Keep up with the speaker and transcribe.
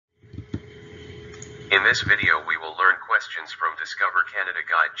In this video we will learn questions from Discover Canada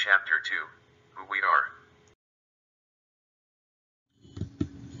Guide Chapter 2, Who We Are.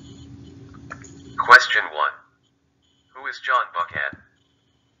 Question 1. Who is John Buchan?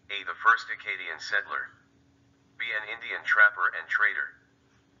 A. The first Acadian settler. B. An Indian trapper and trader.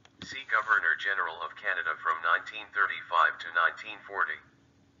 C. Governor-General of Canada from 1935 to 1940.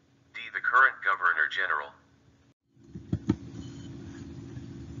 D. The current Governor-General.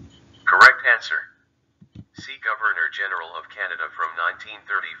 Correct answer. C. Governor-General of Canada from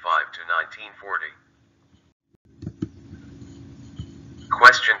 1935 to 1940.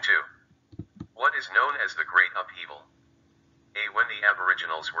 Question 2. What is known as the Great Upheaval? A. When the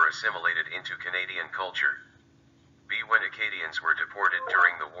Aboriginals were assimilated into Canadian culture. B. When Acadians were deported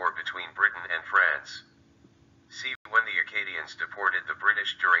during the war between Britain and France. C. When the Acadians deported the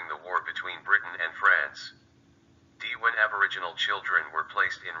British during the war between Britain and France. D. When Aboriginal children were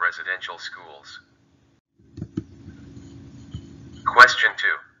placed in residential schools. Question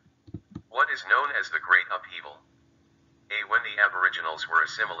 2. What is known as the Great Upheaval? A. When the Aboriginals were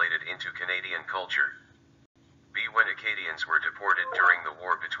assimilated into Canadian culture. B. When Acadians were deported during the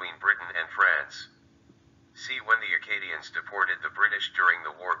war between Britain and France. C. When the Acadians deported the British during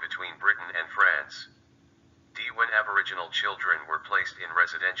the war between Britain and France. D. When Aboriginal children were placed in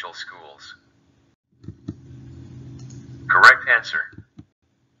residential schools. Correct answer.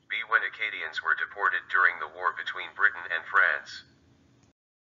 B. When Acadians were deported during the war between Britain and France.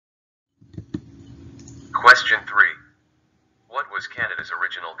 Question 3. What was Canada's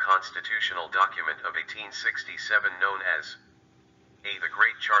original constitutional document of 1867 known as? A. The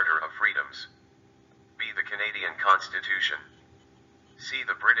Great Charter of Freedoms. B. The Canadian Constitution. C.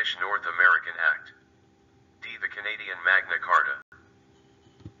 The British North American Act. D. The Canadian Magna Carta.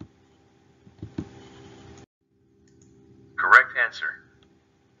 Correct answer.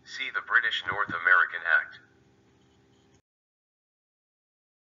 C. The British North American Act.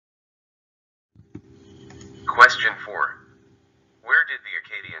 Question 4. Where did the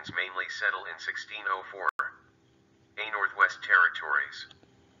Acadians mainly settle in 1604? A. Northwest Territories.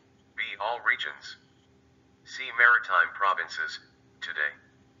 B. All regions. C. Maritime provinces, today.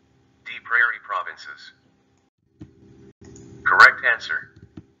 D. Prairie provinces. Correct answer.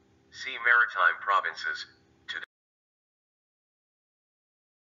 C. Maritime provinces, today.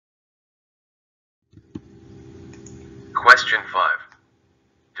 Question 5.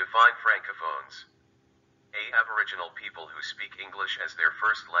 Define francophones. A. Aboriginal people who speak English as their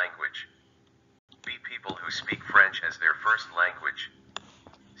first language. B. People who speak French as their first language.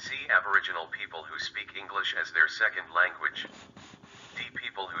 C. Aboriginal people who speak English as their second language. D.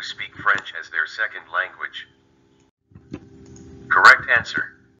 People who speak French as their second language. Correct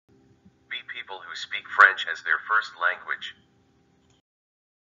answer. B. People who speak French as their first language.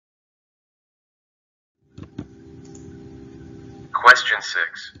 Question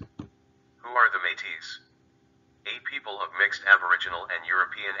 6. Who are the Métis? A. People of mixed Aboriginal and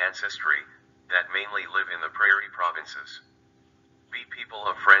European ancestry, that mainly live in the prairie provinces. B. People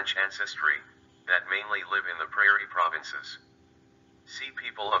of French ancestry, that mainly live in the prairie provinces. C.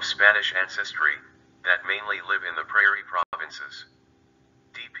 People of Spanish ancestry, that mainly live in the prairie provinces.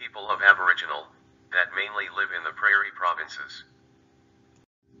 D. People of Aboriginal, that mainly live in the prairie provinces.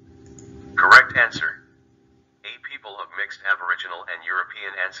 Correct answer. A. People of mixed Aboriginal and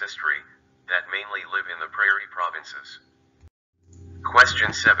European ancestry, that mainly live in the prairie provinces.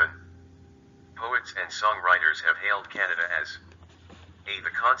 Question 7. Poets and songwriters have hailed Canada as A.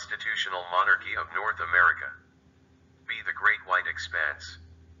 The constitutional monarchy of North America. B. The Great White Expanse.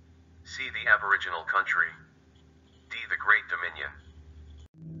 C. The Aboriginal country. D. The Great Dominion.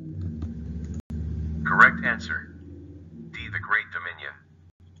 Correct answer. D. The Great Dominion.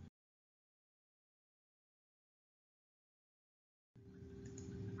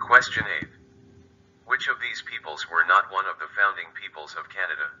 Question 8. Which of these peoples were not one of the founding peoples of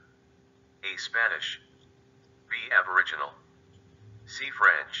Canada? A. Spanish. B. Aboriginal. C.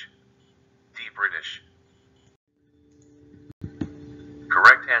 French. D. British.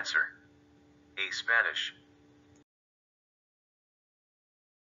 Correct answer. A. Spanish.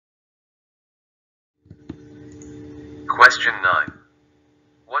 Question 9.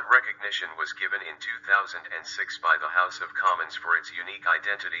 What recognition was given in 2006 by the House of Commons for its unique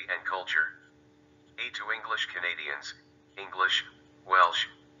identity and culture? A. To English Canadians, English, Welsh,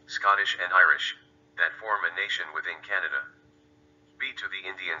 Scottish and Irish, that form a nation within Canada. B. To the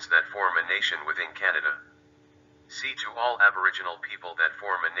Indians that form a nation within Canada. C. To all Aboriginal people that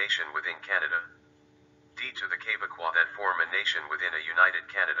form a nation within Canada. D. To the Québécois that form a nation within a united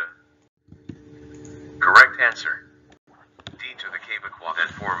Canada. Correct answer. D. To the Québécois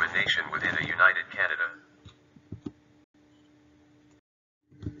that form a nation within a united Canada.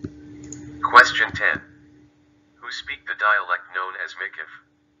 Mikiv.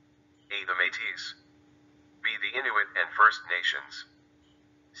 A. The Métis. B. The Inuit and First Nations.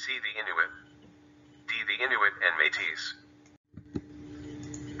 C. The Inuit. D. The Inuit and Métis.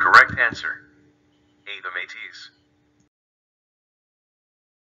 Correct answer. A. The Métis.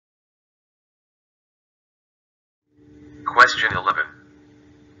 Question 11.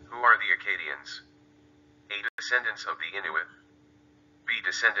 Who are the Acadians? A. Descendants of the Inuit. B.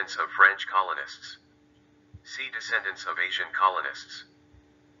 Descendants of French colonists. C. Descendants of Asian colonists.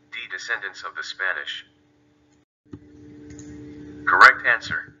 D. Descendants of the Spanish. Correct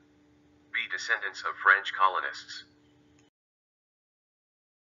answer. B. Descendants of French colonists.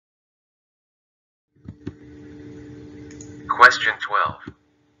 Question 12.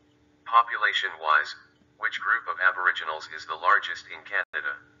 Population-wise, which group of Aboriginals is the largest in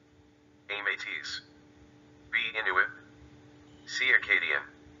Canada? A. Métis. B. Inuit. C. Acadian.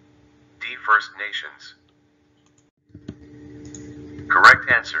 D. First Nations.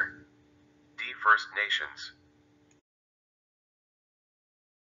 Correct answer. D. First Nations.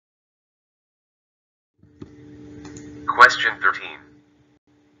 Question 13.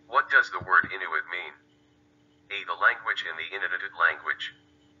 What does the word Inuit mean? A. The language in the Inuit language.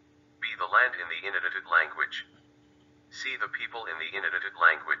 B. The land in the Inuit language. C. The people in the Inuit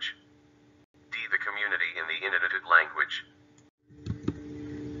language. D. The community in the Inuit language.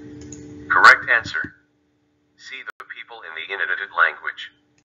 Correct answer. C. The people in the Inuit language.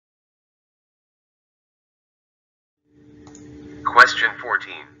 Question 14.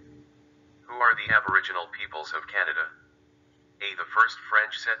 Who are the Aboriginal peoples of Canada? A. The first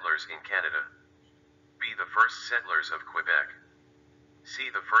French settlers in Canada. B. The first settlers of Quebec. C.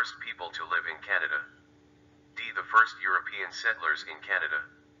 The first people to live in Canada. D. The first European settlers in Canada.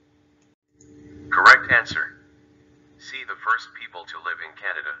 Correct answer. C. The first people to live in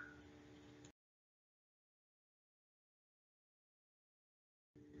Canada.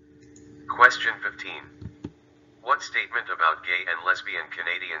 Question 15. What statement about gay and lesbian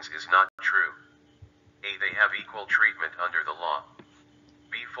Canadians is not true? A. They have equal treatment under the law.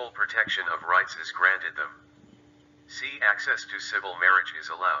 B. Full protection of rights is granted them. C. Access to civil marriage is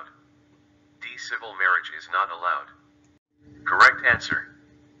allowed. D. Civil marriage is not allowed. Correct answer.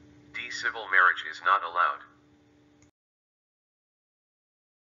 D. Civil marriage is not allowed.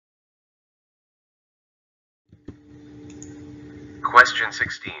 Question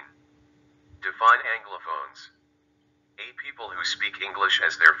 16. Define Anglophones. A. People who speak English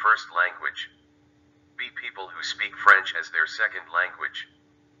as their first language. B. People who speak French as their second language.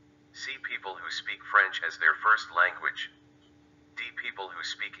 C. People who speak French as their first language. D. People who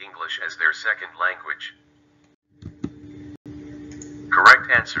speak English as their second language. Correct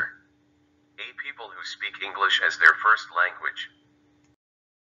answer. A. People who speak English as their first language.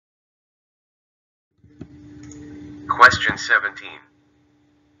 Question 17.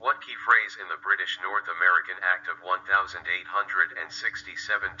 What key phrase in the British North American Act of 1867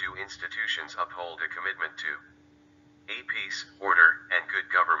 do institutions uphold a commitment to? A. Peace, order, and good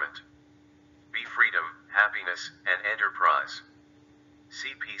government. B. Freedom, happiness, and enterprise.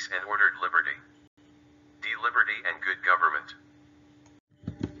 C. Peace and ordered liberty. D. Liberty and good government.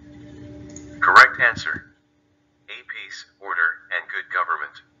 Correct answer. A. Peace, order, and good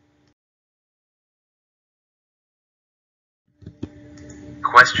government.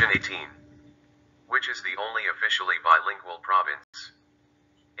 Question 18. Which is the only officially bilingual province?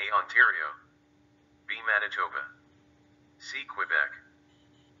 A. Ontario. B. Manitoba. C. Quebec.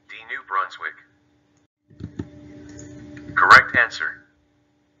 D. New Brunswick. Correct answer.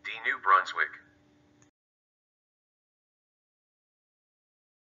 D. New Brunswick.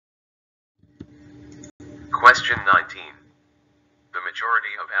 Question 19. The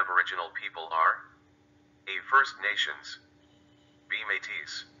majority of Aboriginal people are? A. First Nations. B.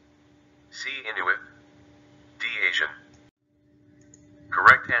 Métis. C. Inuit. D. Asian.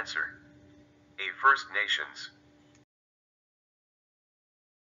 Correct answer. A. First Nations.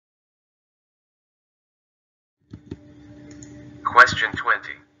 Question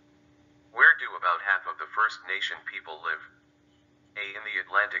 20. Where do about half of the First Nation people live? A. In the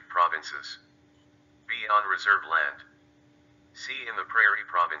Atlantic provinces. B. On reserve land. C. In the Prairie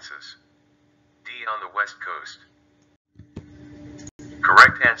provinces. D. On the West Coast.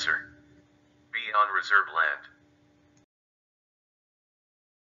 Correct answer. B. On reserve land.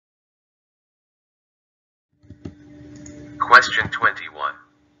 Question 21.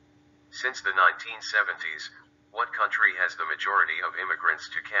 Since the 1970s, what country has the majority of immigrants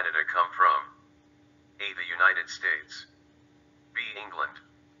to Canada come from? A. The United States. B. England.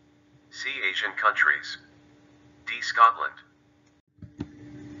 C. Asian countries. D. Scotland.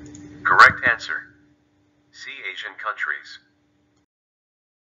 Correct answer. C. Asian countries.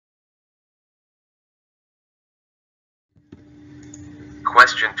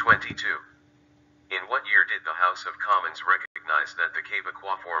 Question 22. In what year did the House of Commons recognize that the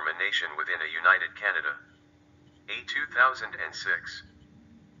Quebecois form a nation within a united Canada? A. 2006,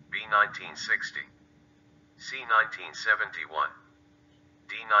 B. 1960, C. 1971,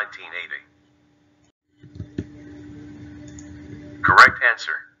 D. 1980. Correct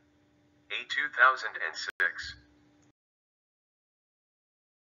answer. A. 2006.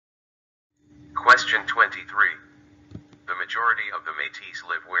 Question 23. The majority of the Métis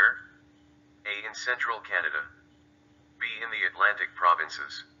live where? A. In central Canada, B. In the Atlantic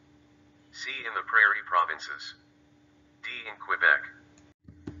provinces, C. In the Prairie provinces, D. In Quebec.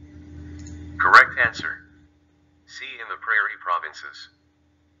 Correct answer. C. In the Prairie provinces.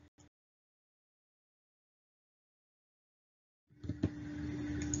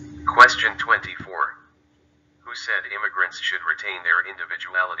 Question 24. Who said immigrants should retain their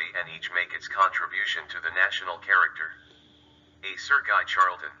individuality and each make its contribution to the national character? A. Sir Guy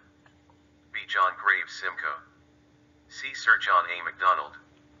Charlton, B. John Graves Simcoe, C. Sir John A. Macdonald,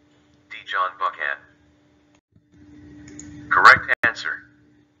 D. John Buchan. Correct answer.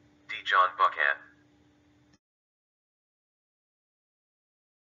 D. John Buchan.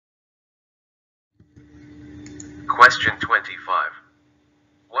 Question 25.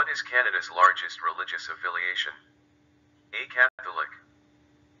 What is Canada's largest religious affiliation? A. Catholic,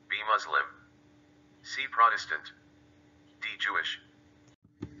 B. Muslim, C. Protestant, D. Jewish.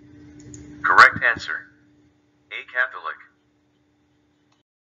 Correct answer. A. Catholic.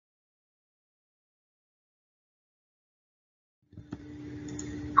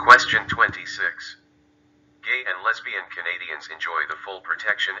 Question 26. Gay and lesbian Canadians enjoy the full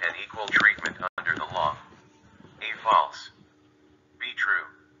protection and equal treatment under the law. A. False, B. True.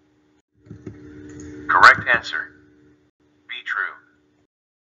 Correct answer. B. True.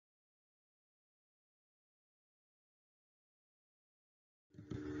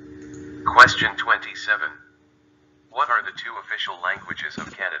 Question 27. What are the two official languages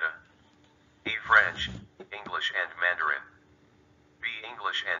of Canada? A. French, English and Mandarin, B.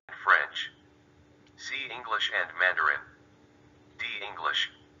 English and French, C. English and Mandarin, D. English,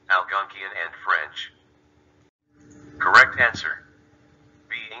 Algonquian and French. Correct answer.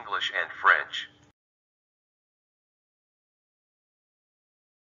 B. English and French.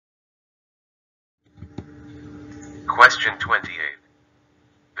 Question 28.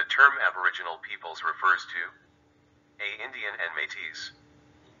 The term Aboriginal peoples refers to A. Indian and Métis,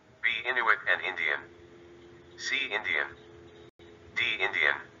 B. Inuit and Indian, C. Indian, D.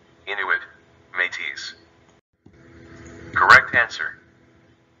 Indian, Inuit, Métis. Correct answer.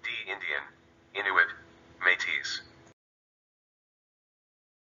 D. Indian, Inuit, Métis.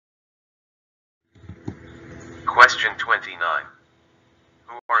 Question 29.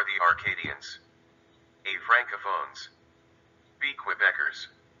 Who are the Arcadians? A. Francophones, B. Quebecers,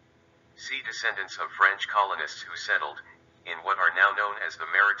 C. Descendants of French colonists who settled in what are now known as the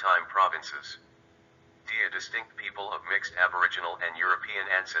Maritime Provinces, D. A distinct people of mixed Aboriginal and European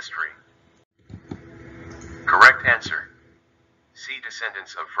ancestry. Correct answer. C.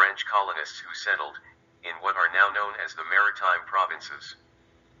 Descendants of French colonists who settled in what are now known as the Maritime Provinces.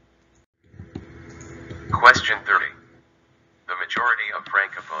 Question 30. The majority of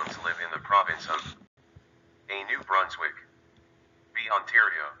Francophones live in the province of A. New Brunswick, B.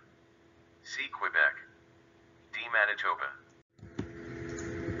 Ontario, C. Quebec, D. Manitoba.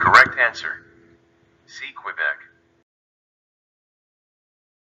 Correct answer. C. Quebec.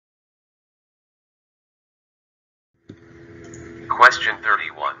 Question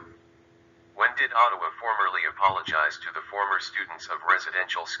 31. When did Ottawa formally apologize to the former students of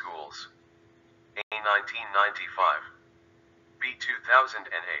residential schools? A. 1995, B. 2008,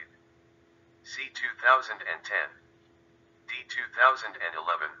 C. 2010, D.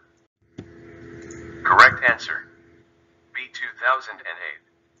 2011. Correct answer. B.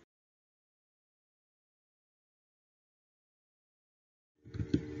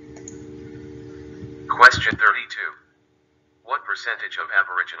 2008. Question 32. What percentage of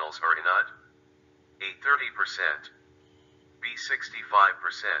Aboriginals are Inuit? A. 30%, B.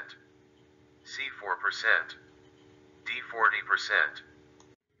 65%, C. 4%, D. 40%.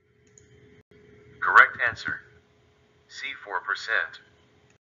 Correct answer. C. 4%.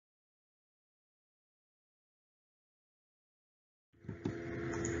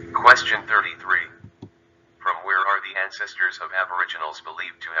 Question 33. From where are the ancestors of Aboriginals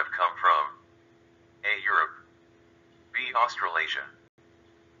believed to have come from? A. Europe, B. Australasia,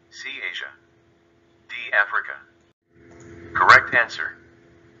 C. Asia, D. Africa. Correct answer.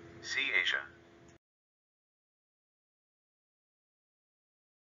 C. Asia.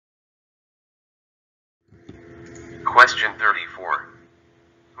 Question 34.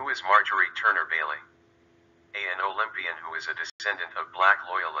 is Marjorie Turner Bailey? A. An Olympian who is a descendant of black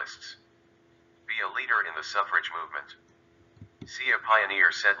loyalists. B. A leader in the suffrage movement. C. A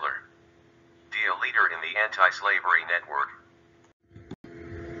pioneer settler. D. A leader in the anti-slavery network.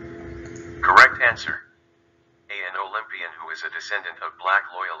 Correct answer. A. An Olympian who is a descendant of black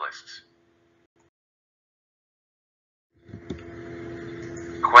loyalists.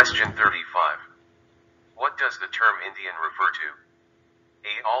 Question 35. What does the term Indian refer to?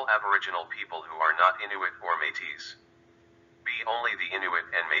 A. All Aboriginal people who are not Inuit or Métis. B. Only the Inuit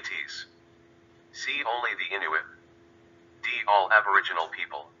and Métis. C. Only the Inuit. D. All Aboriginal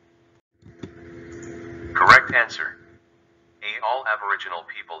people. Correct answer. A. All Aboriginal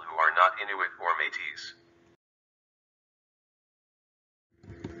people who are not Inuit or Métis.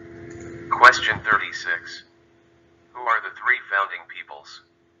 Question 36. Who are the three founding peoples?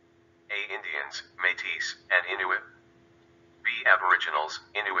 A. Indians, Métis, and Inuit. B. Aboriginals,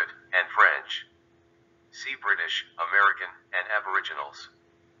 Inuit, and French. C. British, American, and Aboriginals.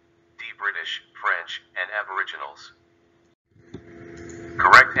 D. British, French, and Aboriginals.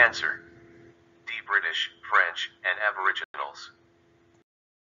 Correct answer. D. British, French, and Aboriginals.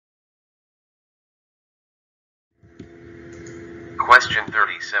 Question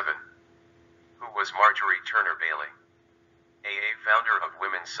 37. Who was Marjorie Turner Bailey? A. Founder of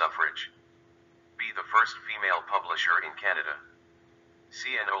women's suffrage. B. The first female publisher in Canada.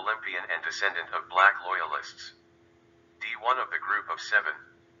 C. An Olympian and descendant of black loyalists. D. One of the group of seven.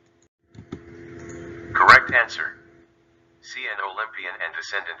 Correct answer. C. An Olympian and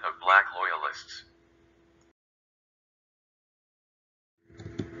descendant of black loyalists.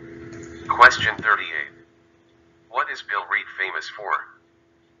 Question 38. What is Bill Reid famous for?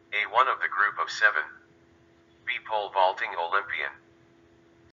 A. One of the group of seven. B. Pole vaulting Olympian.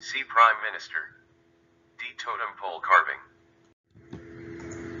 C. Prime Minister. D. Totem pole carving.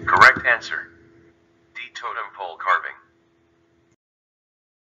 Correct answer. D. Totem pole carving.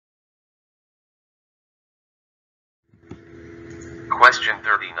 Question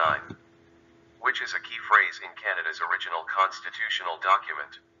 39. Which is a key phrase in Canada's original constitutional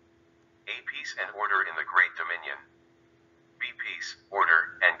document? A. Peace and order in the Great Dominion. B. Peace,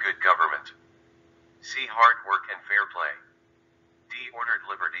 order, and good government. C. Hard work and fair play. D. Ordered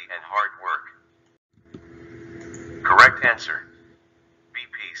liberty and hard work. Correct answer. B.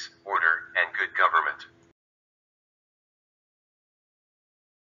 Peace, order, and good government.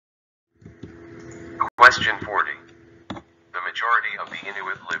 Question 40. The majority of the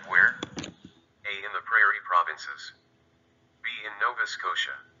Inuit live where? A. In the prairie provinces. B. In Nova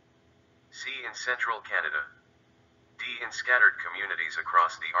Scotia. C. In central Canada. D. In scattered communities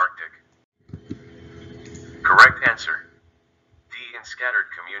across the Arctic. Correct answer. D. In scattered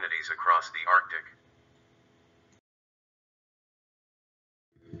communities across the Arctic.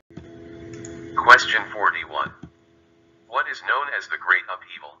 Question 41. What is known as the Great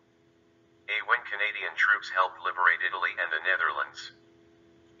Upheaval? A. When Canadian troops helped liberate Italy and the Netherlands.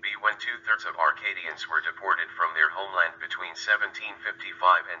 B. When 2/3 of Arcadians were deported from their homeland between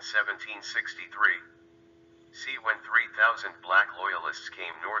 1755 and 1763. C. When 3,000 black loyalists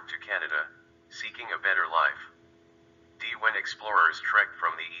came north to Canada, seeking a better life. D. When explorers trekked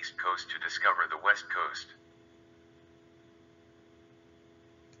from the east coast to discover the west coast.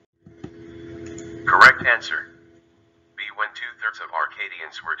 Correct answer. B. When 2/3 of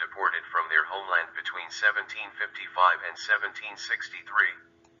Arcadians were deported from their homeland between 1755 and 1763.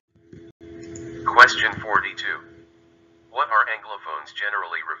 Question 42. What are Anglophones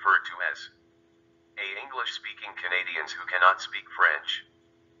generally referred to as? A. English-speaking Canadians who cannot speak French.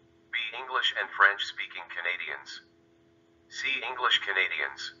 B. English and French-speaking Canadians. C. English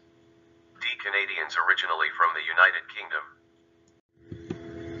Canadians. D. Canadians originally from the United Kingdom.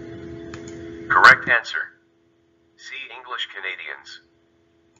 Correct answer. C. English Canadians.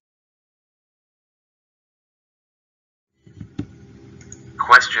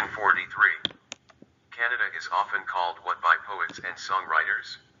 Question 43. Canada is often called what by poets and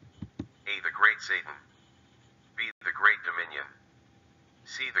songwriters? A. The Great Satan. B. The Great Dominion.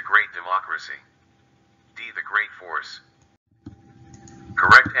 C. The Great Democracy. D. The Great Force.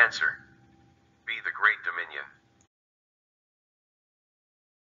 Correct answer. B. The Great Dominion.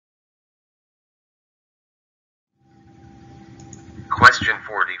 Question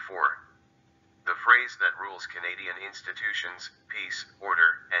 44. The phrase that rules Canadian institutions, peace,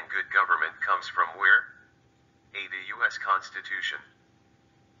 order, and good government comes from where? A. The U.S. Constitution.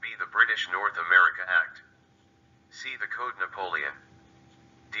 B. The British North America Act. C. The Code Napoleon.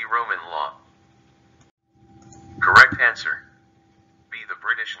 D. Roman law. Correct answer. B. The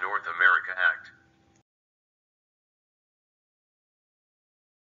British North America Act.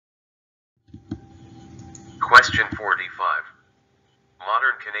 Question 45.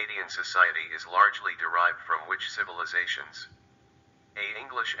 Modern Canadian society is largely derived from which civilizations? A.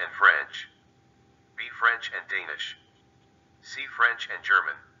 English and French. B. French and Danish. C. French and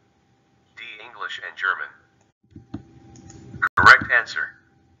German. D. English and German. Correct answer.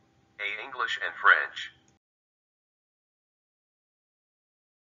 A. English and French.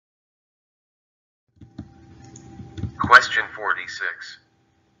 Question 46.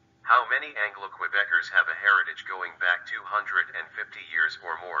 How many Anglo-Quebecers have a heritage going back 250 years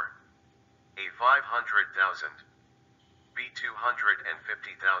or more? A. 500,000. B.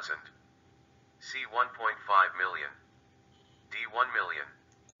 250,000. C. 1.5 million. D. 1 million.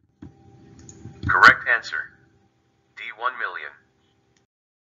 Correct answer. D. 1 million.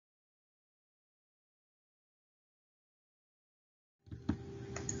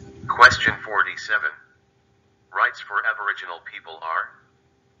 Question 47. Rights for Aboriginal people are: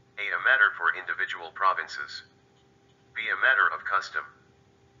 A. A matter for individual provinces. B. A matter of custom.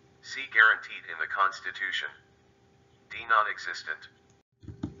 C. Guaranteed in the Constitution. D. Non-existent.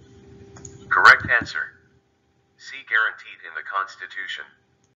 Correct answer. C. Guaranteed in the Constitution.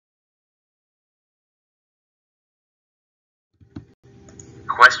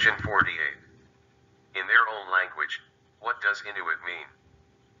 Question 48. In their own language, what does Inuit mean?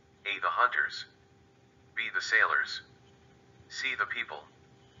 A. The hunters. B. The sailors. C. The people.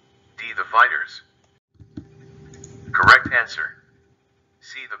 D. The fighters. Correct answer.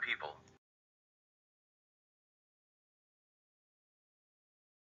 C. The people.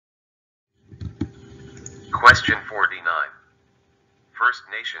 Question 49. First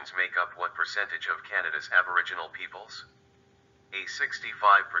Nations make up what percentage of Canada's Aboriginal peoples? A. 65%.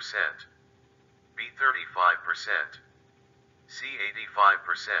 B. 35%. C.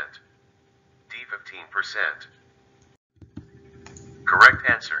 85%. D. 15%. Correct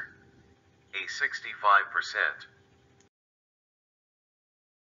answer. A. 65%.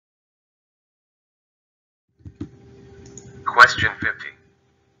 Question 50.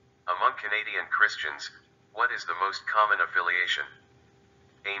 Among Canadian Christians, what is the most common affiliation?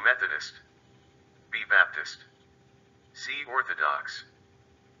 A. Methodist. B. Baptist. C. Orthodox.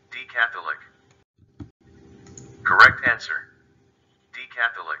 D. Catholic. Correct answer. D.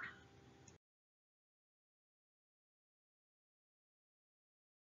 Catholic.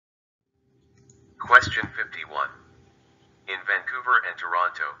 Question 51. In Vancouver and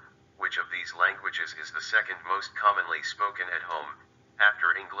Toronto, which of these languages is the second most commonly spoken at home,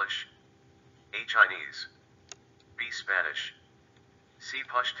 after English? A. Chinese. B. Spanish. C.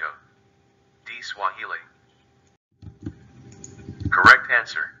 Pashto. D. Swahili. Correct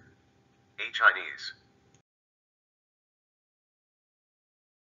answer. A. Chinese.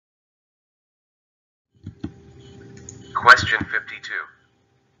 Question 52.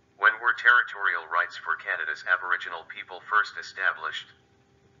 When were territorial rights for Canada's Aboriginal people first established?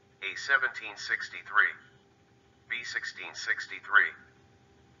 A. 1763. B. 1663.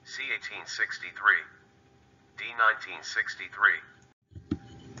 C. 1863. D. 1963.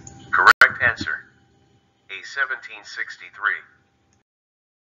 Correct answer. A. 1763.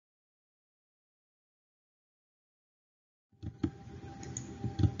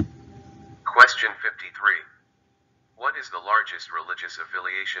 Question 53. What is the largest religious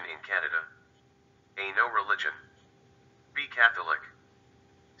affiliation in Canada? A. No religion. B. Catholic.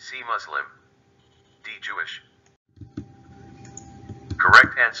 C. Muslim. D. Jewish.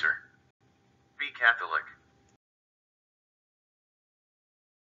 Correct answer. B. Catholic.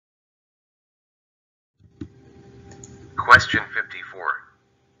 Question 54.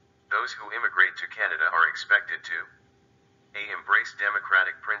 Those who immigrate to Canada are expected to: A. Embrace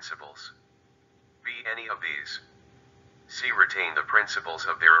democratic principles. B. Any of these. C. Retain the principles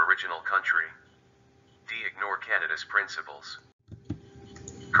of their original country. D. Ignore Canada's principles.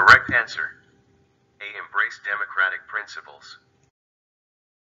 Correct answer. A. Embrace democratic principles.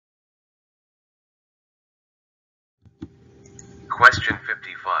 Question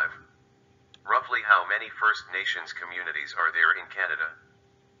 55. Roughly how many First Nations communities are there in Canada?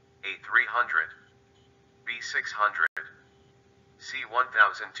 A. 300. B. 600. C.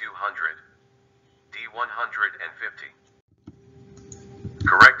 1,200. D. 150.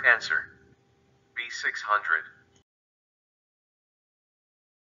 Correct answer. B. 600.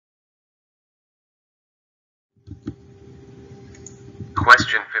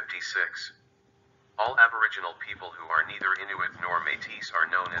 Question 56. All Aboriginal people who are neither Inuit nor Métis are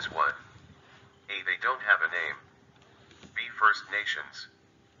known as what? A. They don't have a name. B. First Nations.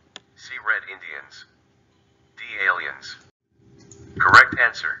 C. Red Indians. D. Aliens. Correct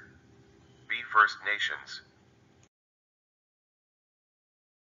answer. B. First Nations.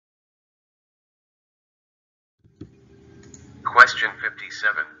 Question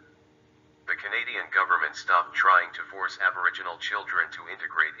 57. The Canadian government stopped trying to force Aboriginal children to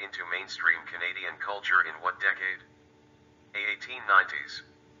integrate into mainstream Canadian culture in what decade? A. 1890s.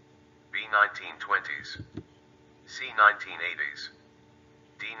 B. 1920s. C. 1980s.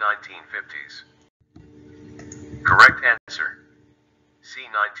 D. 1950s. Correct answer. C.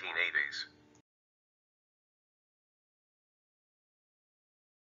 1980s.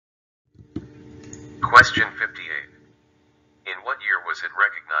 Question 58. In what year was it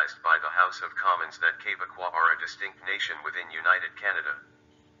recognized by the House of Commons that Quebecois are a distinct nation within United Canada?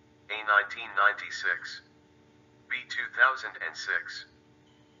 A. 1996. B. 2006.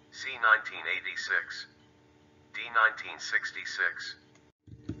 C. 1986. D. 1966.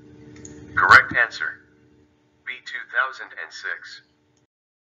 Correct answer. B. 2006.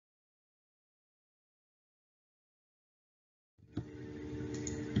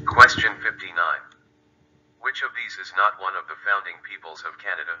 Question 59. Which of these is not one of the founding peoples of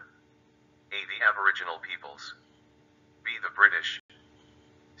Canada? A. The Aboriginal peoples. B. The British.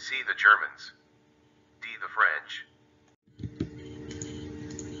 C. The Germans. D. The French.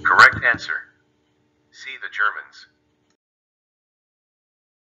 Correct answer. C. The Germans.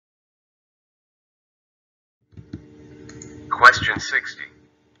 Question 60.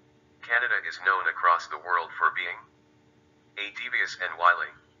 Canada is known across the world for being A. Devious and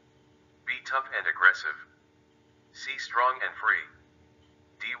wily. B. Tough and aggressive. C. Strong and free.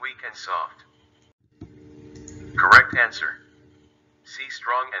 D. Weak and soft. Correct answer. C.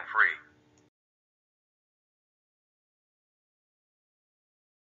 Strong and free.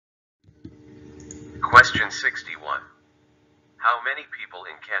 Question 61. How many people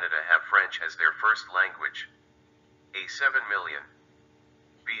in Canada have French as their first language? A. 7 million.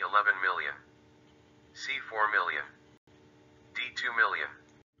 B. 11 million. C. 4 million. D. 2 million.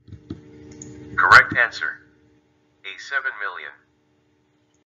 Correct answer. A. 7 million.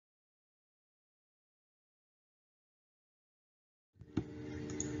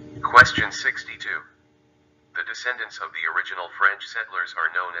 Question 62. The descendants of the original French settlers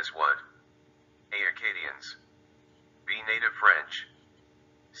are known as what? A. Acadians. B. Native French.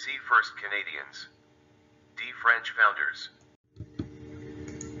 C. First Canadians. D. French founders.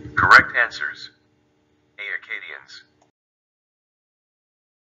 Correct answers. A. Acadians.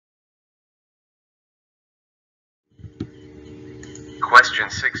 Question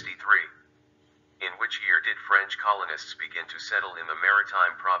 63. In which year did French colonists begin to settle in the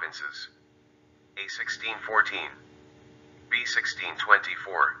maritime provinces? A. 1614. B.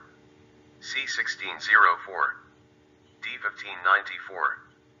 1624. C. 1604. D. 1594.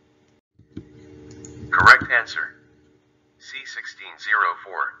 Correct answer. C.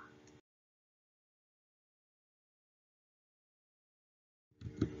 1604.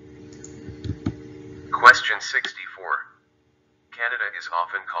 Question 64. Canada is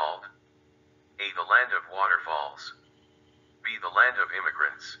often called A. The land of waterfalls. B. The land of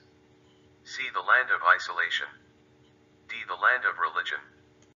immigrants. C. The land of isolation. D. The land of religion.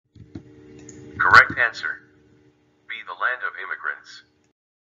 Correct answer. B. The land of immigrants.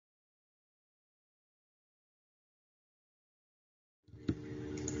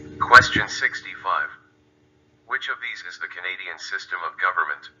 Question 65. Which of these is the Canadian system of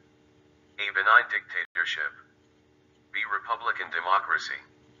government? A. Benign dictatorship. B. Republican democracy.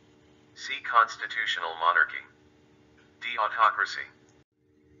 C. Constitutional monarchy. D. Autocracy.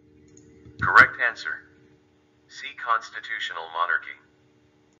 Correct answer. C. Constitutional monarchy.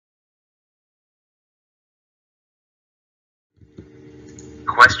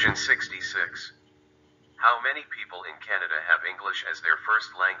 Question 66. How many people in Canada have English as their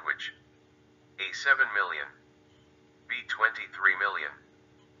first language? A. 7 million. B. 23 million.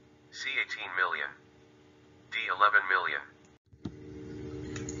 C. 18 million. D. 11 million.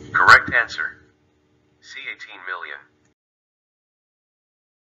 Correct answer. C. 18 million.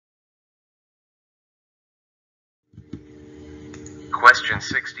 Question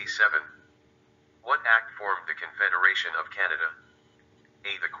 67. What act formed the Confederation of Canada?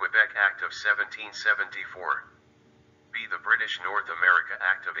 A. The Quebec Act of 1774. B. The British North America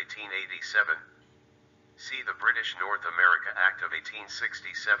Act of 1887. C. The British North America Act of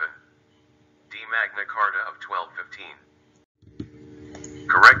 1867. D. Magna Carta of 1215.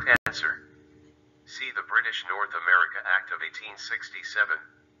 Correct answer. C. The British North America Act of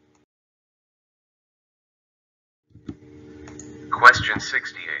 1867. Question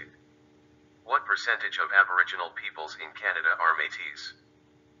 68. What percentage of Aboriginal peoples in Canada are Métis?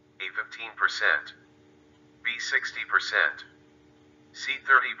 A. 15%. B. 60%. C.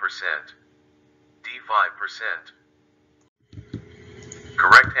 30%. D. 5%.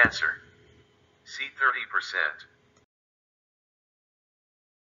 Correct answer. C. 30%.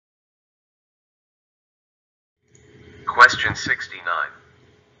 Question 69.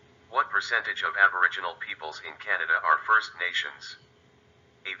 What percentage of Aboriginal peoples in Canada are First Nations?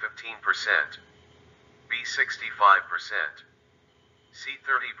 A 15%, B 65%, C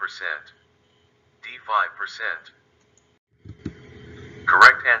 30%, D 5%.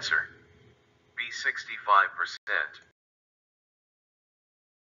 Correct answer, B 65%.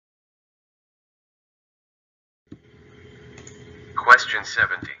 Question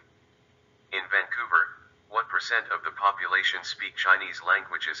 70. In Vancouver, what percent of the population speak Chinese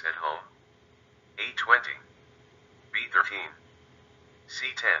languages at home? A 20, B 13, C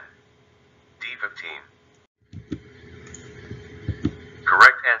 10, D 15.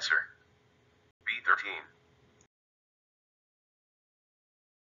 Correct answer, B 13.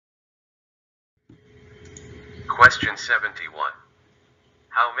 Question 71.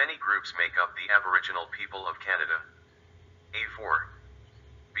 How many groups make up the Aboriginal people of Canada? A 4,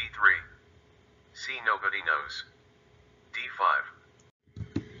 B 3, C nobody knows, D 5.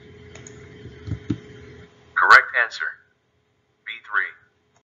 Correct answer, B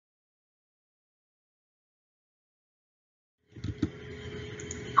 3.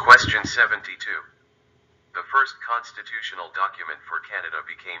 Question 72. The first constitutional document for Canada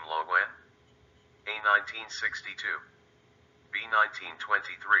became law when? A 1962, B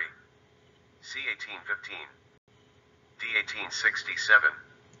 1923, C 1815, D 1867.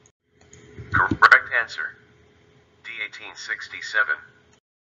 Correct answer, D 1867.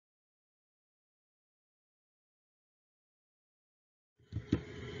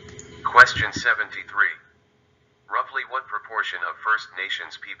 Question 73. Roughly what proportion of First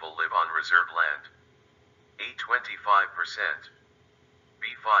Nations people live on reserved land? A 25%, B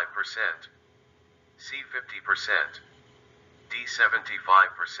 5%, C 50%, D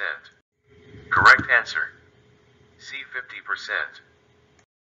 75%. Correct answer, C 50%.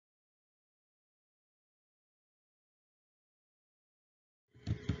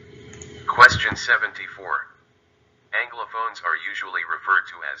 Question 74. Anglophones are usually referred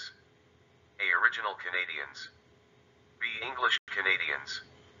to as A. Original Canadians, B. English Canadians,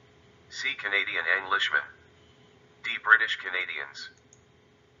 C. Canadian Englishmen, D. British Canadians.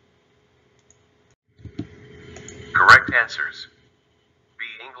 Correct answers, B.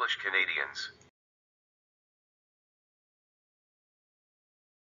 English Canadians.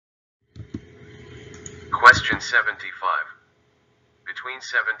 Question 75. Between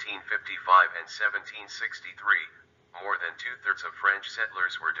 1755 and 1763, more than two-thirds of French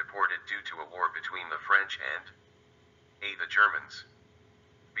settlers were deported due to a war between the French and A. the Germans,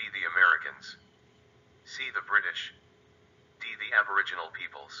 B. the Americans, C. the British, D. the Aboriginal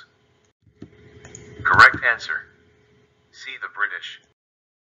peoples. Correct answer, C. the British.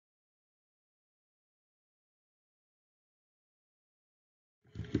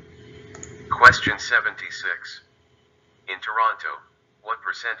 Question 76. In Toronto, what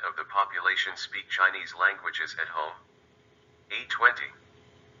percent of the population speak Chinese languages at home? A 20,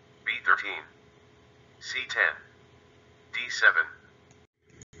 B 13, C 10, D 7.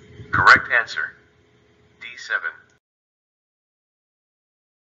 Correct answer, D 7.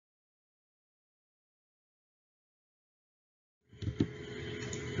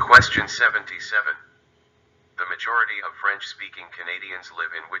 Question 77. The majority of French-speaking Canadians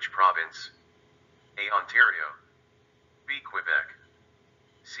live in which province? A. Ontario, B. Quebec,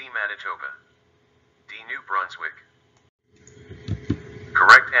 C. Manitoba, D. New Brunswick.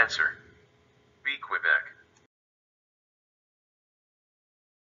 Correct answer, B. Quebec.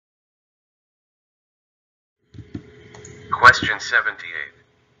 Question 78.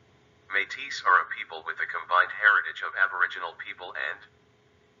 Métis are a people with a combined heritage of Aboriginal people and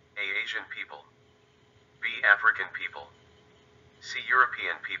A. Asian people, B. African people, C.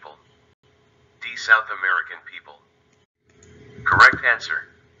 European people, D. South American people. Correct answer,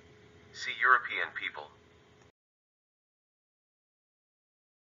 C. European people.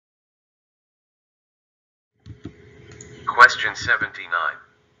 Question 79.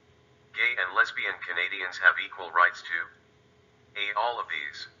 Gay and lesbian Canadians have equal rights to A. all of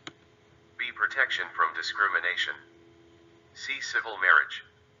these, B. protection from discrimination, C. civil marriage,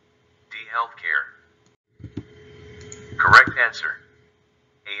 D. health care. Correct answer,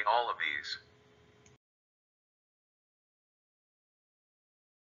 A. all of these.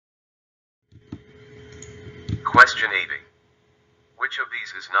 Question 80. Which of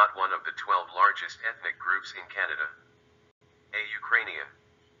these is not one of the 12 largest ethnic groups in Canada? A. Ukrainian,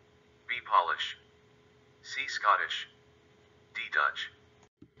 B. Polish, C. Scottish, D. Dutch.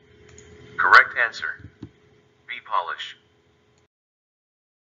 Correct answer, B. Polish.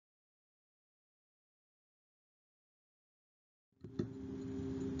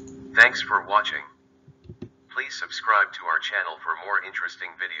 Thanks for watching. Please subscribe to our channel for more interesting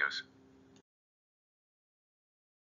videos.